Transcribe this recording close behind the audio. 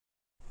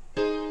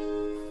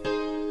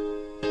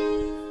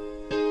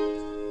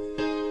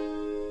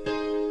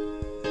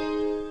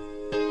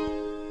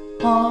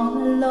All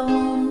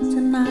alone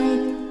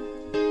tonight,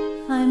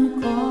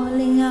 I'm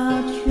calling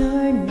out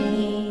your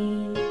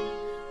name.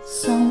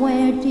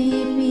 Somewhere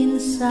deep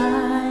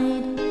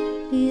inside,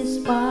 this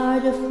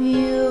part of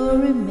you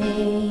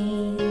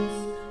remains.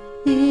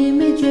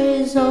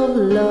 Images of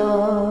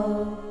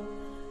love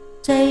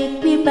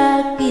take me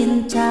back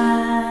in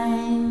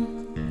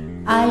time.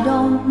 I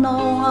don't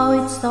know how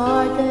it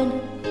started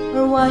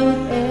or why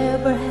it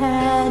ever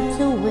had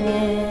to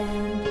end.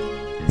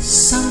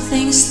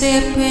 Something's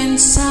deep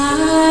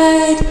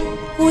inside,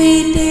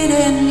 we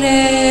didn't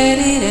let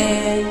it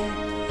end.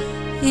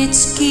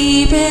 It's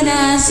keeping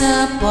us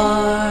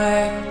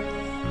apart.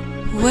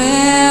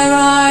 Where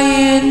are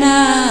you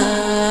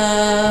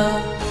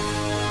now?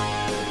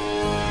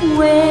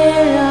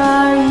 Where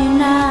are you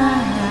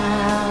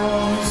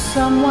now?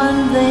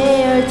 Someone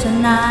there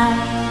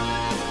tonight,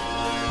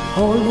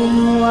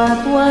 holding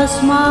what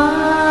was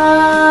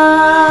mine.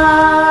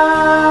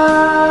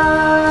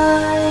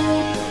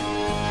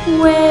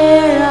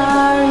 Where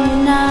are you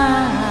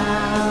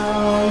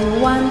now? You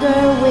wonder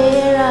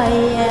where I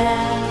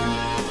am.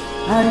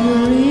 Are you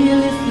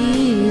really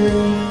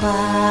feeling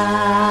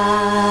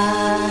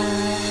fine?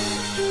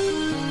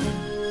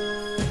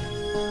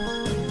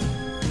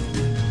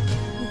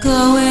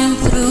 Going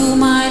through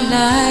my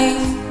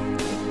life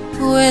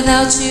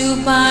without you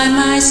by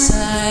my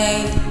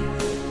side.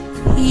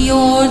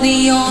 You're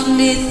the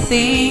only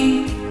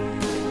thing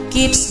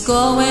keeps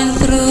going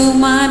through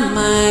my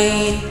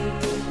mind.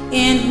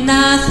 And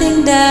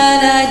nothing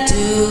that I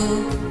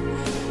do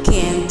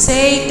can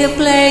take the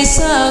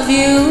place of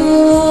you.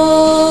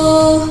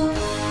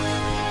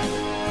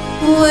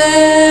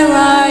 Where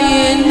are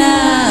you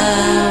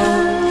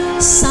now?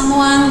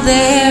 Someone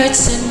there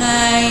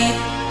tonight,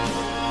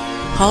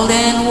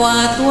 holding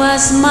what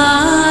was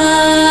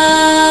mine.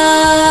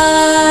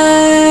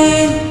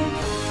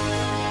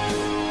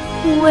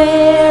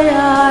 Where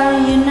are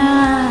you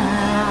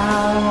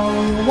now?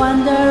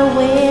 Wonder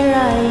where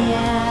I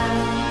am.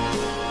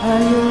 Are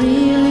you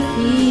really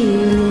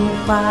feeling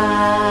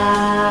fine?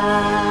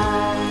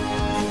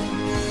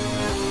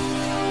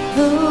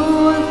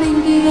 Oh,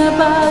 thinking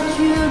about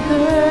you,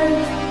 girl.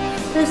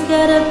 There's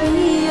gotta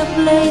be a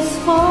place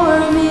for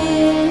me,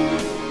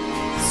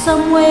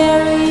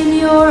 somewhere in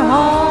your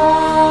heart.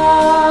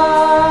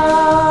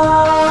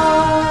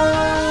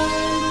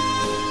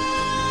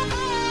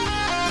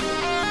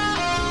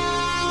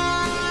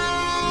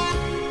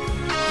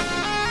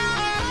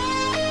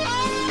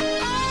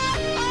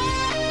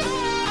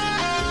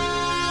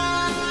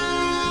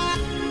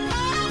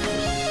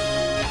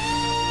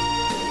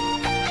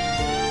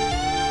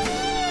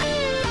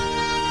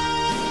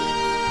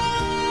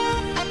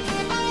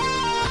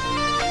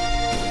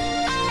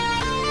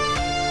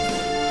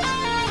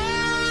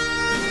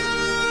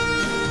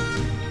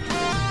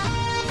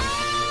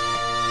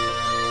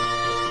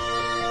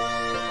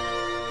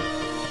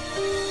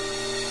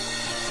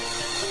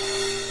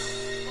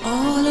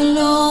 All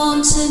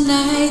alone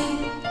tonight,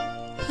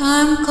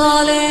 I'm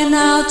calling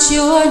out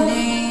your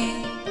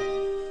name.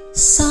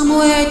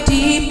 Somewhere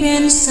deep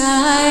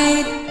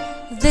inside,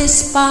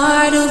 this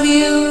part of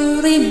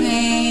you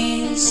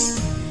remains.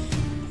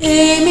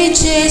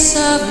 Images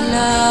of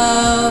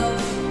love,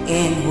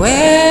 and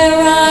where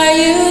are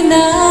you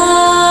now?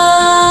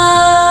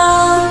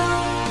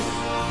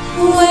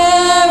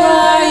 Where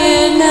are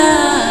you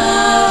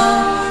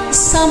now?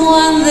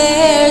 Someone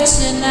there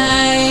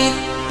tonight,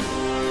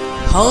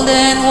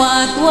 holding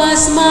what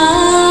was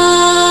mine.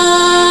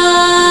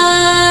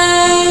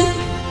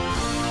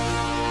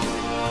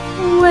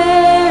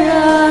 Where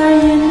are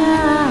you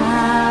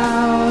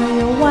now?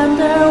 You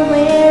wonder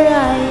where I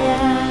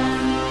am.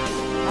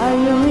 Are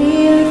you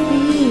really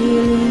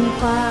feeling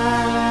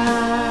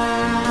fine?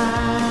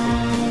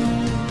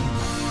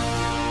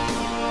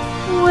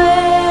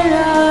 Where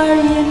are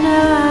you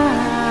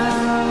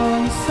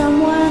now?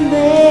 Someone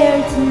there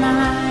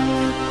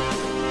tonight,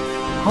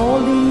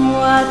 holding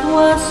what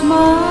was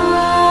mine.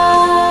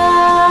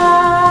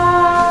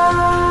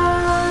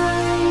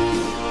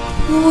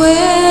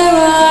 Where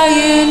are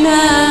you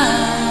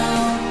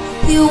now?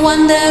 You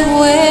wonder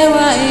where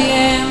I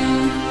am.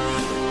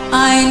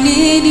 I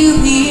need you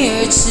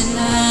here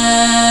tonight.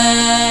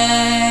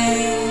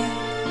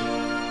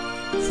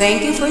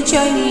 Thank you for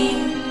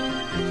joining.